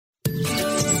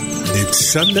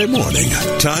It's Sunday morning.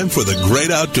 Time for the great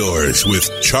outdoors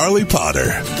with Charlie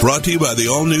Potter. Brought to you by the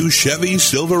all-new Chevy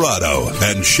Silverado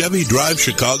and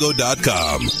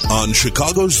ChevyDriveChicago.com on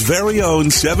Chicago's very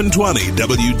own 720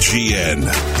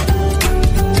 WGN.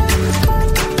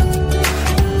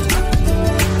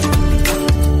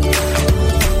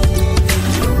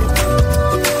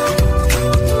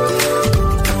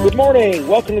 Good morning.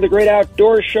 Welcome to the Great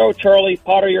Outdoors Show. Charlie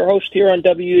Potter, your host here on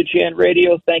WGN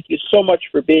Radio. Thank you so much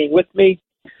for being with me.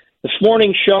 This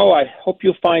morning's show, I hope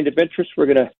you'll find of interest. We're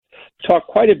going to talk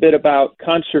quite a bit about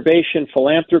conservation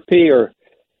philanthropy or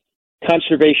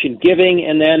conservation giving.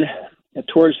 And then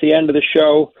towards the end of the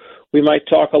show, we might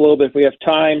talk a little bit, if we have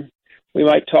time, we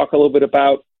might talk a little bit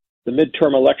about the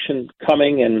midterm election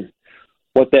coming and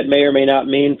what that may or may not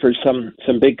mean for some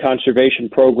big conservation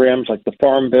programs like the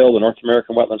Farm Bill, the North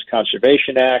American Wetlands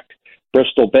Conservation Act,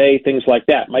 Bristol Bay, things like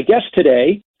that. My guest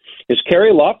today is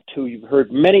Carrie Luft, who you've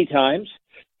heard many times.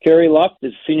 Carrie Luft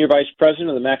is Senior Vice President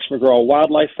of the Max McGraw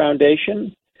Wildlife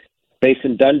Foundation, based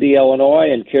in Dundee,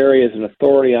 Illinois, and Carrie is an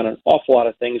authority on an awful lot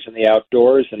of things in the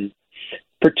outdoors, and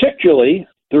particularly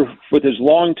with his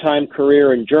long-time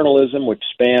career in journalism, which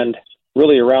spanned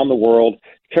really around the world.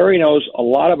 Carrie knows a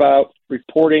lot about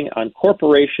reporting on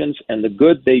corporations and the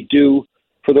good they do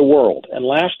for the world. And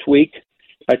last week,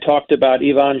 I talked about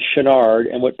Yvon Chouinard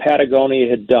and what Patagonia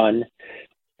had done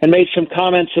and made some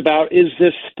comments about, is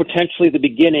this potentially the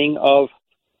beginning of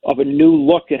a new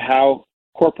look at how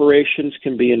corporations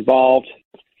can be involved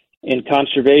in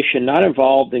conservation, not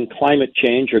involved in climate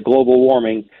change or global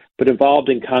warming, but involved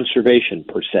in conservation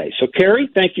per se. So, Carrie,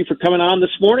 thank you for coming on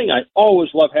this morning. I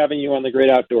always love having you on the Great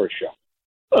Outdoors Show.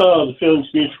 Oh, the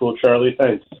feeling's mutual, Charlie.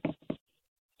 Thanks.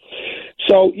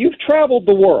 So you've traveled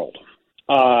the world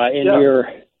in your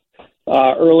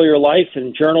earlier life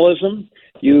in journalism.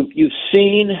 You've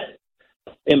seen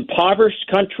impoverished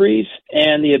countries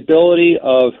and the ability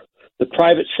of the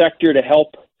private sector to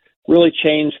help really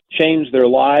change their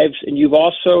lives. And you've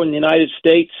also, in the United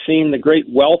States, seen the great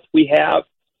wealth we have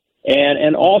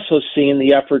and also seen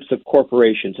the efforts of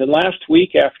corporations. And last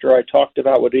week, after I talked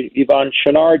about what Yvon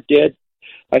Chouinard did,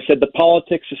 I said the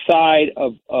politics aside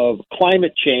of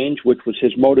climate change, which was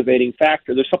his motivating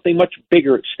factor, there's something much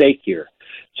bigger at stake here.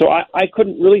 So I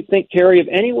couldn't really think, Carrie, of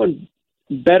anyone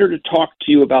better to talk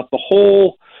to you about the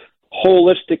whole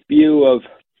holistic view of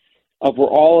we're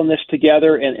all in this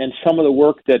together and some of the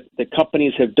work that the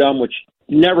companies have done, which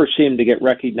never seem to get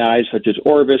recognized, such as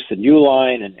Orvis and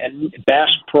Uline and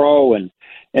Bass Pro and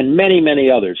many,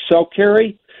 many others. So,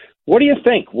 Carrie, what do you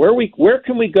think? Where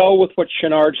can we go with what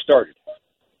Chouinard started?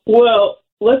 Well,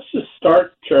 let's just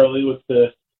start, Charlie, with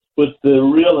the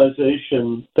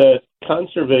realization that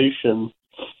conservation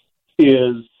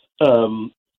is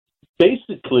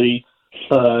basically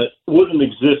wouldn't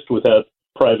exist without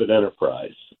private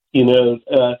enterprise. You know,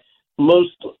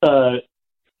 most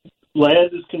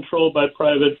land is controlled by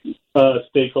private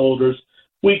stakeholders.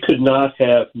 We could not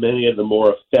have many of the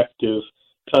more effective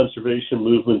conservation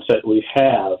movements that we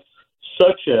have,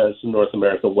 such as the North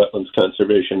American Wetlands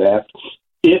Conservation Act,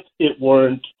 if it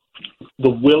weren't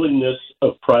the willingness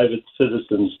of private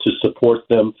citizens to support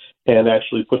them and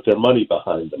actually put their money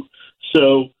behind them.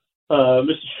 So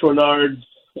Mr. Chouinard's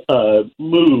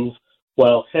move,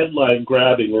 while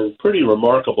headline-grabbing, is pretty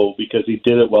remarkable because he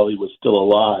did it while he was still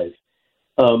alive.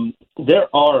 There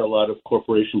are a lot of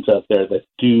corporations out there that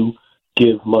do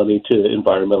give money to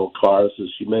environmental cause.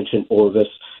 As you mentioned, Orvis,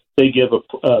 they give a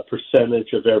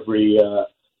percentage of every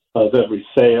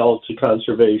sale to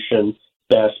conservation.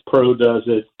 Bass Pro does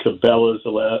it. Cabela's,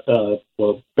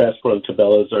 Bass Pro and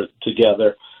Cabela's are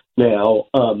together now.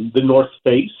 The North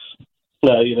Face,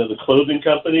 the clothing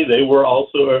company, they were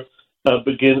also a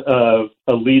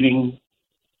leading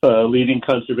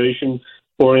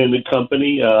conservation-oriented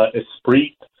company.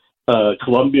 Esprit,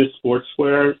 Columbia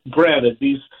Sportswear. Granted,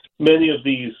 many of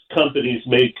these companies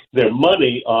make their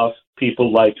money off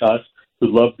people like us who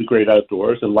love the great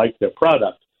outdoors and like their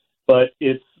product, but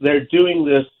they're doing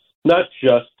this not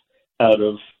just out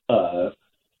of,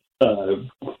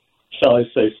 shall I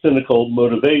say, cynical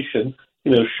motivation.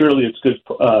 Surely it's good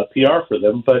PR for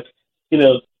them, but,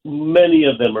 many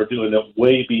of them are doing it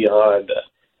way beyond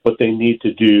what they need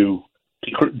to do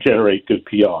to generate good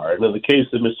PR. And in the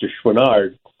case of Mr.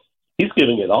 Chouinard, he's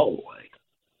giving it all away,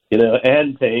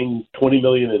 and paying $20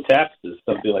 million in taxes,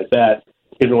 something like that,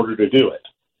 in order to do it.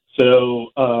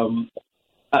 So,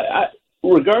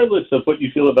 regardless of what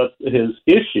you feel about his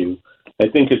issue, I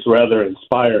think it's rather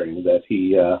inspiring that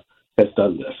he has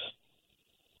done this.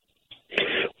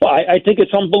 Well, I think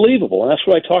it's unbelievable, and that's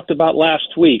what I talked about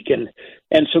last week. And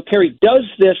so, Carrie, does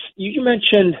this, you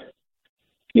mentioned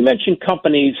You mentioned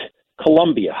companies,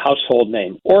 Columbia, household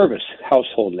name, Orvis,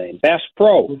 household name, Bass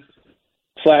Pro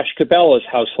 / Cabela's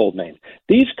household name.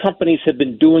 These companies have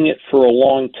been doing it for a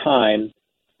long time,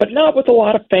 but not with a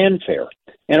lot of fanfare.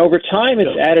 And over time,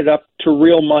 it's added up to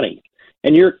real money.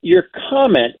 And your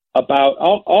comment about,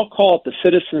 I'll call it the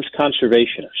citizens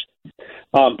conservationist.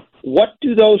 What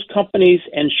do those companies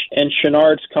and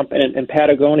Chenard's company and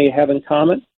Patagonia have in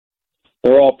common?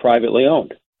 They're all privately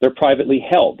owned. They're privately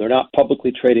held. They're not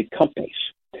publicly traded companies.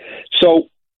 So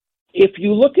if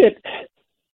you look at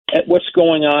what's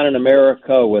going on in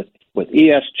America with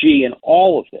ESG and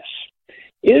all of this,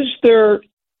 is there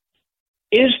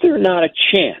not a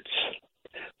chance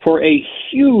for a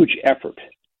huge effort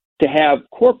to have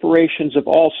corporations of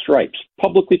all stripes,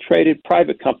 publicly traded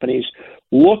private companies,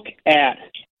 look at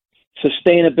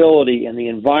sustainability and the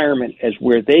environment as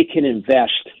where they can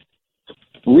invest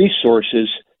resources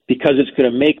because it's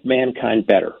going to make mankind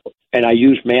better? And I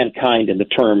use mankind in the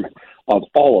term of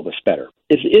all of us better.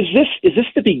 Is this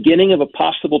the beginning of a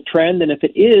possible trend? And if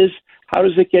it is, how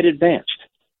does it get advanced?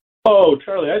 Oh,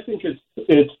 Charlie, I think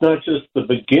it's not just the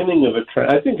beginning of a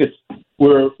trend. I think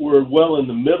we're well in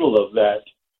the middle of that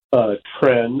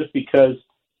trend because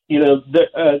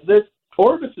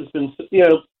Orvis has been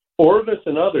Orvis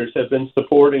and others have been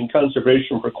supporting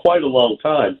conservation for quite a long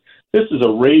time. This is a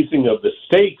raising of the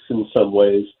stakes in some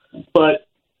ways, but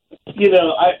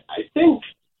I think,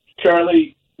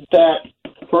 Charlie, that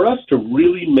for us to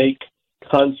really make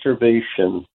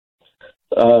conservation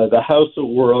the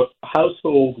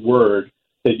household word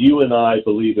that you and I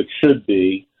believe it should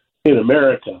be in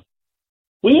America,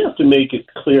 we have to make it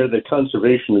clear that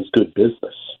conservation is good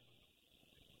business.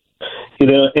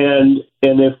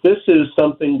 And if this is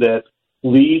something that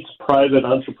leads private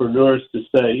entrepreneurs to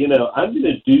say, I'm going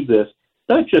to do this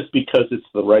not just because it's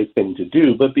the right thing to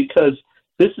do, but because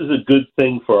this is a good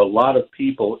thing for a lot of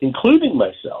people, including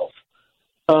myself.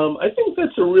 I think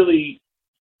that's a really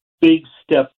big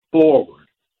step forward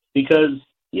because,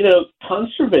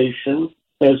 conservation,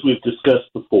 as we've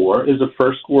discussed before, is a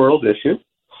first world issue.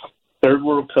 Third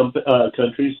world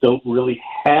countries don't really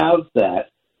have that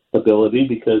ability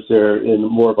because they're in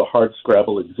more of a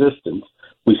hardscrabble existence.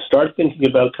 We start thinking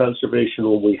about conservation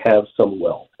when we have some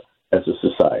wealth as a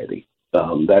society.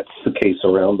 That's the case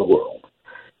around the world.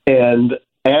 And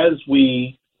as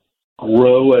we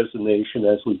grow as a nation,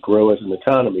 as we grow as an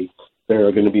economy, there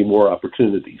are going to be more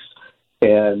opportunities.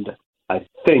 And I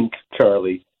think,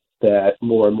 Charlie, that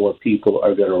more and more people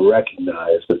are going to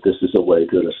recognize that this is a way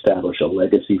to establish a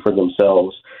legacy for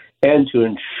themselves and to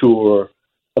ensure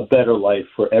a better life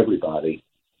for everybody,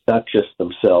 not just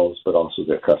themselves, but also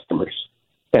their customers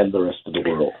and the rest of the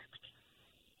world.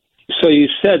 So you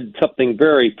said something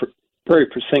very, very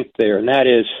succinct there, and that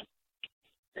is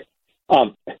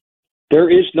there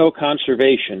is no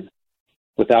conservation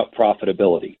without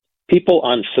profitability. People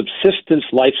on subsistence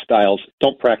lifestyles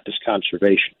don't practice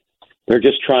conservation. They're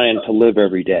just trying to live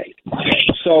every day.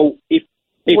 So if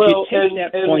you take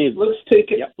that point of...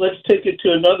 Let's take it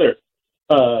to another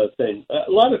thing.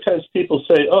 A lot of times people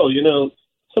say,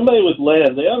 somebody with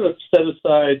land, they ought to set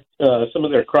aside some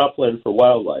of their cropland for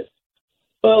wildlife.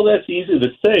 Well, that's easy to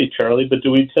say, Charlie, but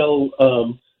do we tell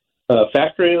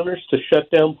factory owners to shut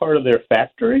down part of their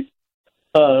factory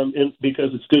because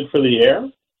it's good for the air?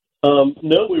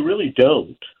 No, we really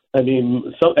don't. I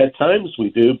mean, at times we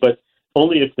do, but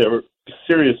only if they're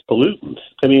serious pollutants.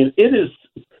 I mean, it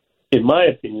is, in my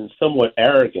opinion, somewhat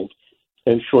arrogant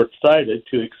and short-sighted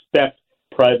to expect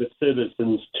private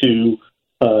citizens to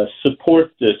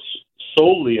support this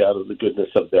solely out of the goodness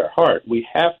of their heart. We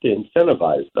have to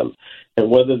incentivize them. And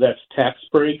whether that's tax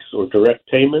breaks or direct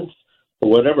payments or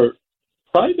whatever,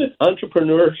 private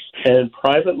entrepreneurs and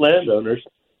private landowners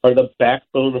are the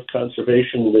backbone of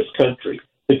conservation in this country.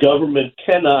 The government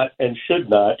cannot and should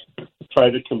not try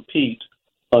to compete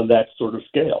on that sort of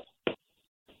scale.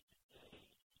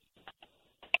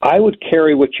 I would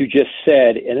carry what you just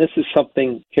said, and this is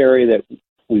something, Kerry, that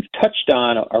we've touched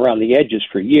on around the edges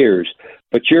for years,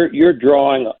 but you're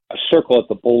drawing a circle at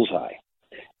the bullseye.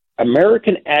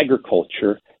 American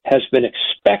agriculture has been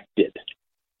expected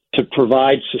to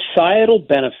provide societal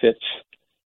benefits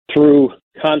through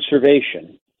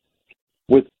conservation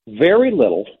with very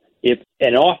little,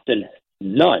 and often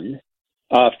none,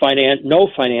 no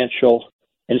financial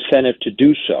incentive to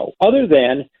do so, other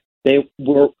than they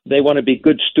want to be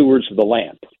good stewards of the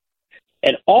land.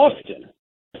 And often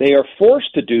they are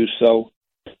forced to do so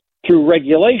through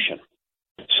regulation.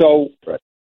 So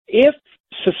if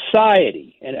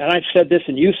society, and I've said this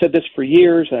and you said this for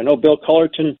years, and I know Bill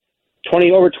Cullerton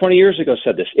over 20 years ago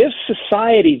said this, if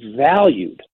society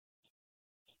valued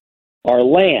our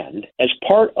land as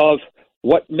part of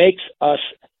what makes us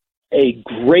a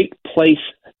great place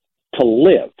to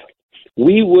live,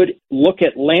 we would look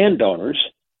at landowners,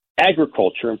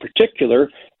 agriculture in particular,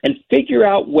 and figure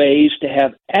out ways to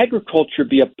have agriculture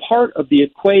be a part of the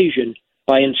equation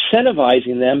by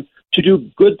incentivizing them to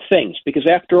do good things. Because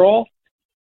after all,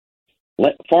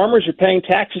 farmers are paying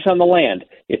taxes on the land.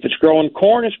 If it's growing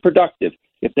corn, it's productive.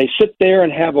 If they sit there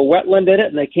and have a wetland in it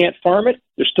and they can't farm it,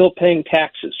 they're still paying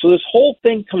taxes. So this whole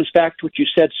thing comes back to what you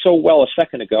said so well a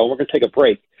second ago. We're going to take a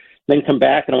break, then come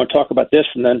back, and I want to talk about this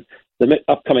and then the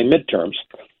upcoming midterms.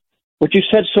 What you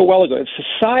said so well ago, if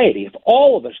society, if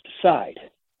all of us decide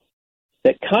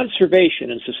that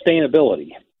conservation and sustainability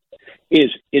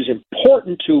is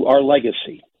important to our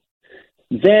legacy,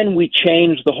 then we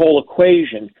change the whole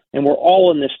equation, and we're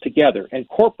all in this together. And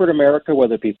corporate America,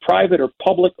 whether it be private or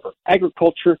public or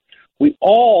agriculture, we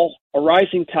all, a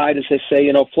rising tide, as they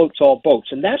say, floats all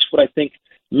boats. And that's what I think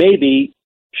maybe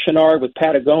Chouinard with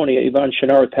Patagonia, Yvon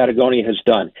Chouinard with Patagonia has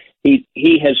done.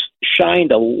 He has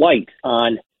shined a light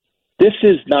on this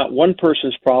is not one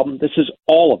person's problem. This is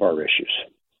all of our issues.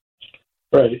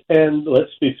 Right. And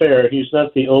let's be fair, he's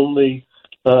not the only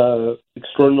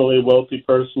extraordinarily wealthy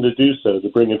person to do so. To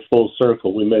bring it full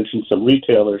circle, we mentioned some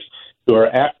retailers who are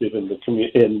active in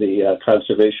the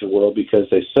conservation world because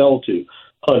they sell to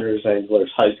hunters,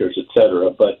 anglers, hikers, etc.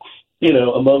 But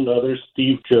among others,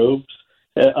 Steve Jobs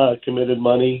committed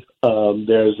money.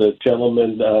 There's a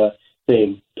gentleman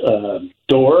named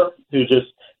Doerr who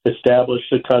just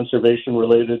established a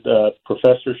conservation-related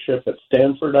professorship at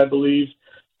Stanford, I believe.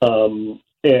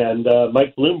 And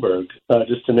Mike Bloomberg,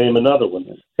 just to name another one,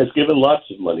 has given lots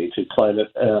of money to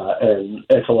climate and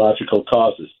ecological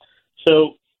causes.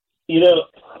 So,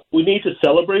 we need to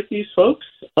celebrate these folks.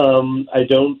 I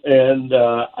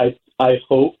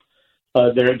hope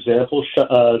their example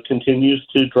continues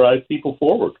to drive people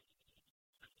forward.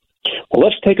 Well,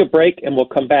 let's take a break, and we'll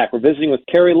come back. We're visiting with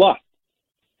Kerry Luft,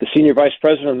 the Senior Vice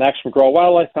President of the Maxim McGraw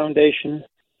Wildlife Foundation.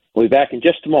 We'll be back in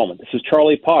just a moment. This is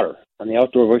Charlie Potter on the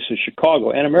Outdoor Voice of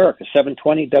Chicago and America,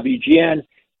 720 WGN.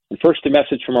 And first, a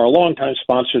message from our longtime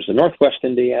sponsors, the Northwest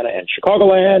Indiana and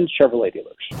Chicagoland Chevrolet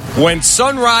dealers. When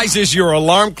sunrise is your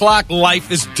alarm clock,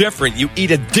 life is different. You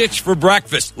eat a ditch for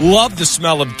breakfast. Love the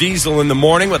smell of diesel in the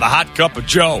morning with a hot cup of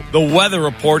Joe. The weather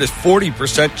report is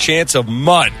 40% chance of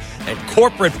mud. And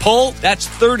corporate pull, that's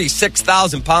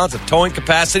 36,000 pounds of towing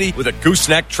capacity with a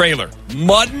gooseneck trailer.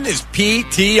 Muddin' is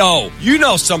PTO.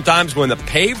 Sometimes when the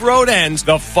paved road ends,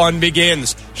 the fun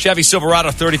begins. Chevy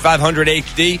Silverado 3500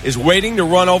 HD is waiting to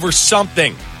run over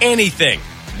something, anything.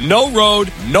 No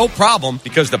road, no problem,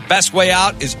 because the best way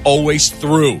out is always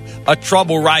through. A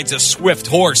trouble rides a swift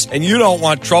horse, and you don't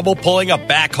want trouble pulling a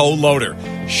backhoe loader.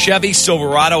 Chevy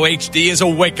Silverado HD is a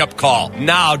wake-up call.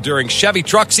 Now, during Chevy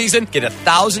truck season, get a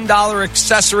 $1,000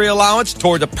 accessory allowance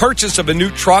toward the purchase of a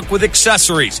new truck with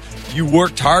accessories. You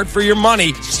worked hard for your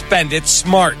money. Spend it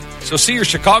smart. So see your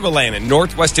Chicagoland and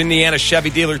Northwest Indiana Chevy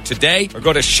dealer today or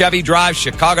go to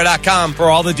ChevyDriveChicago.com for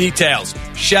all the details.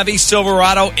 Chevy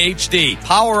Silverado HD.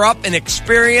 Power up and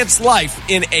experience life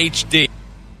in HD.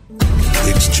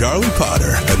 It's Charlie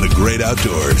Potter and the Great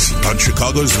Outdoors on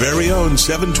Chicago's very own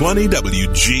 720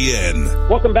 WGN.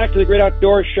 Welcome back to the Great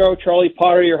Outdoors Show. Charlie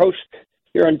Potter, your host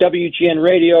here on WGN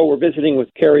Radio. We're visiting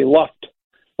with Kerry Luft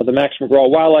of the Max McGraw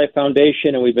Wildlife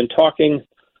Foundation, and we've been talking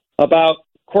about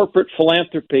corporate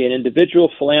philanthropy and individual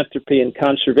philanthropy and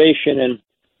conservation and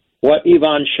what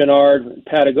Yvon Chouinard and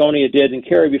Patagonia did. And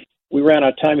Kerry, we ran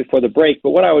out of time before the break,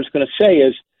 but what I was going to say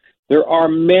is there are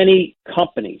many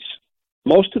companies,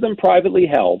 most of them privately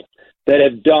held, that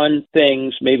have done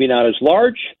things maybe not as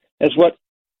large as what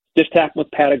just happened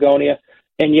with Patagonia,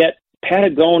 and yet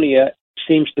Patagonia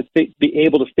seems to be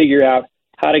able to figure out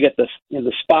how to get the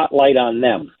spotlight on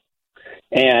them.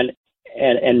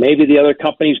 And maybe the other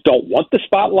companies don't want the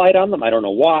spotlight on them. I don't know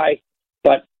why,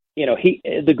 but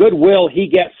the goodwill he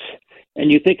gets,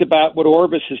 and you think about what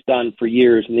Orbis has done for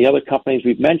years, and the other companies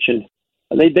we've mentioned,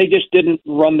 they just didn't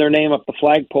run their name up the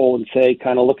flagpole and say,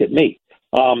 "Kind of look at me."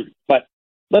 But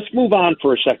let's move on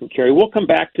for a second, Kerry. We'll come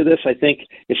back to this. I think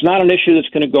it's not an issue that's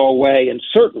going to go away, and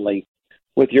certainly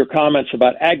with your comments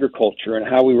about agriculture and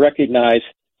how we recognize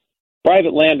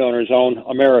private landowners own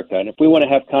America, and if we want to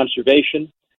have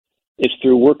conservation, it's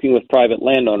through working with private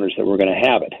landowners that we're going to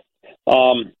have it.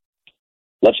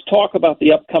 Let's talk about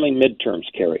the upcoming midterms,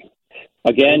 Kerry.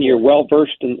 Again, you're well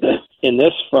versed in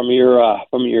this from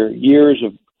your years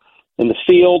in the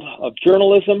field of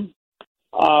journalism.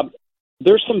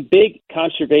 There's some big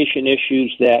conservation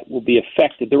issues that will be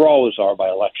affected. There always are by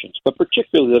elections, but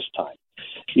particularly this time.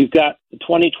 You've got the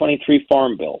 2023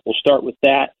 Farm Bill. We'll start with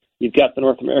that. You've got the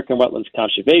North American Wetlands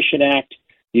Conservation Act.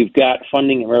 You've got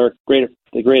funding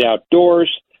the great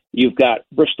outdoors. You've got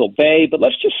Bristol Bay. But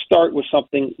let's just start with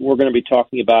something we're going to be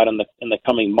talking about in the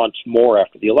coming months more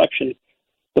after the election,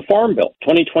 the Farm Bill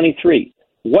 2023.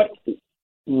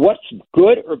 What's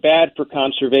good or bad for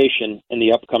conservation in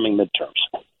the upcoming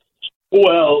midterms?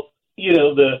 Well,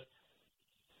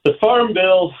 the Farm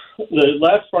Bill, the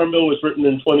last Farm Bill was written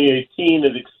in 2018.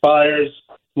 It expires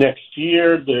next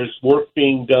year. There's work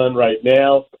being done right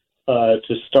now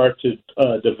to start to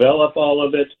develop all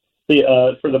of it.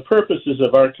 For the purposes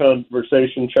of our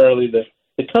conversation, Charlie,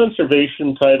 the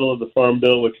conservation title of the Farm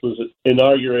Bill, which was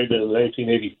inaugurated in the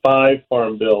 1985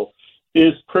 Farm Bill,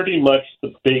 is pretty much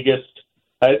the biggest.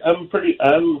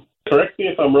 Correct me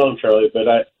if I'm wrong, Charlie, but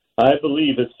I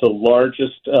believe it's the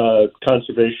largest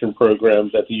conservation program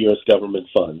that the U.S. government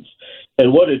funds.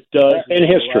 And what it does in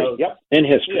history, in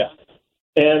history. Yeah.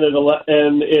 And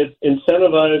it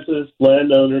incentivizes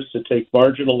landowners to take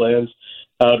marginal lands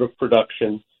out of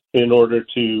production in order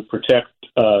to protect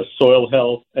soil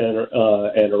health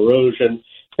and erosion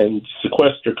and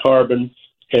sequester carbon.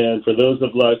 And for those of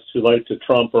us who like to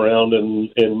tromp around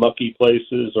in mucky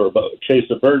places or chase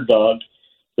a bird dog,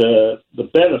 the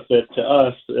benefit to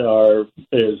us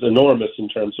is enormous in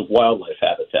terms of wildlife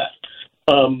habitat.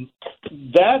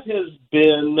 That has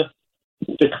been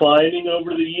declining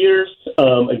over the years.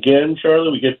 Again,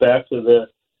 Charlie, we get back to the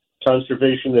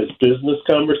conservation as business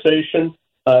conversation.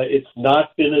 It's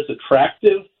not been as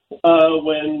attractive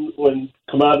when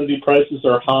commodity prices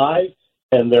are high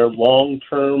and they're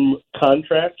long-term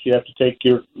contracts. You have to take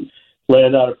your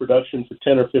land out of production for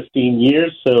 10 or 15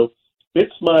 years. So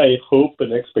it's my hope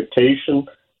and expectation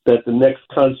that the next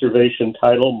conservation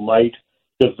title might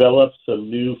develop some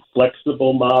new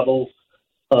flexible models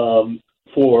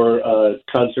for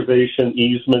conservation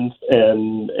easements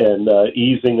and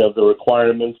easing of the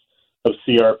requirements of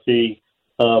CRP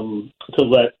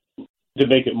to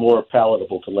make it more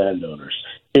palatable to landowners.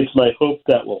 It's my hope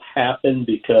that will happen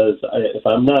because, if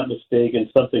I'm not mistaken,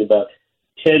 something about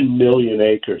 10 million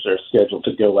acres are scheduled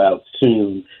to go out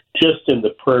soon, just in the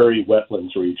prairie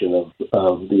wetlands region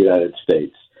of the United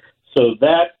States. So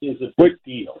that is a big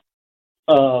deal.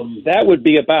 That would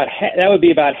be about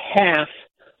half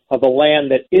of the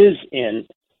land that is in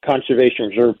conservation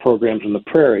reserve programs in the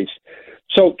prairies.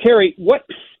 So, Kerry,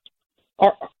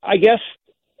 I guess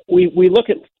we look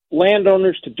at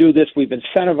landowners to do this. We've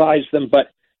incentivized them, but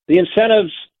the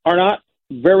incentives are not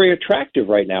very attractive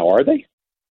right now, are they?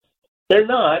 They're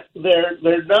not.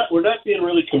 They're not. We're not being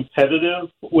really competitive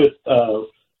with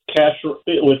cash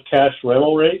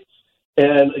rental rates.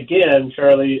 And again,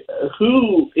 Charlie,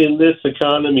 who in this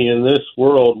economy, in this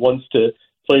world, wants to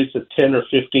place a 10 or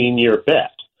 15-year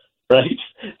bet, right?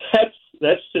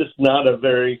 That's just not a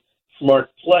very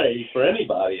smart play for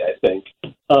anybody, I think.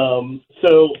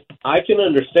 So I can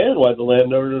understand why the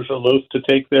landowners are loath to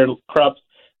take their crops,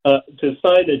 to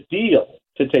sign a deal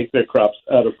to take their crops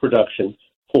out of production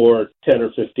for 10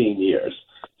 or 15 years.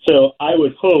 So I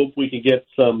would hope we could get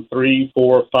some 3,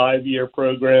 4, 5-year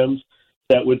programs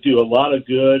that would do a lot of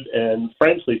good. And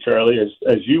frankly, Charlie,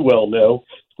 as you well know,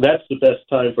 that's the best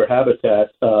time for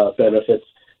habitat benefits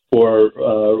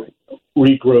for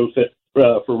regrowth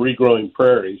for regrowing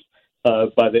prairies.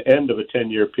 By the end of a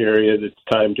 10-year period, it's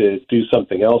time to do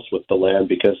something else with the land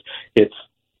because it's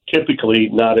typically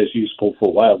not as useful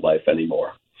for wildlife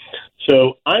anymore.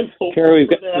 So I'm hopeful Kerry,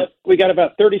 for that. We got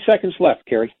about 30 seconds left,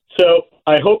 Kerry. So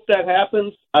I hope that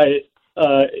happens.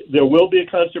 There will be a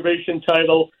conservation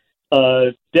title.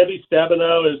 Debbie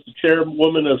Stabenow is the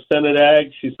chairwoman of Senate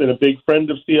Ag. She's been a big friend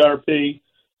of CRP.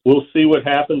 We'll see what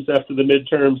happens after the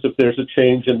midterms if there's a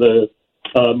change in the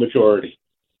majority.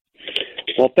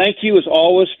 Well, thank you, as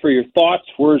always, for your thoughts,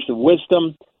 words of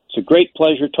wisdom. It's a great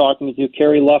pleasure talking with you,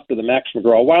 Kerry Luft of the Max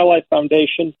McGraw Wildlife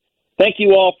Foundation. Thank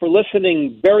you all for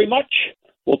listening very much.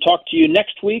 We'll talk to you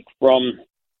next week from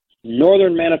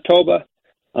northern Manitoba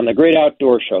on the Great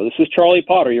Outdoor Show. This is Charlie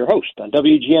Potter, your host on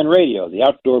WGN Radio, the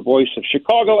outdoor voice of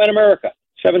Chicago and America,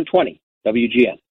 720 WGN.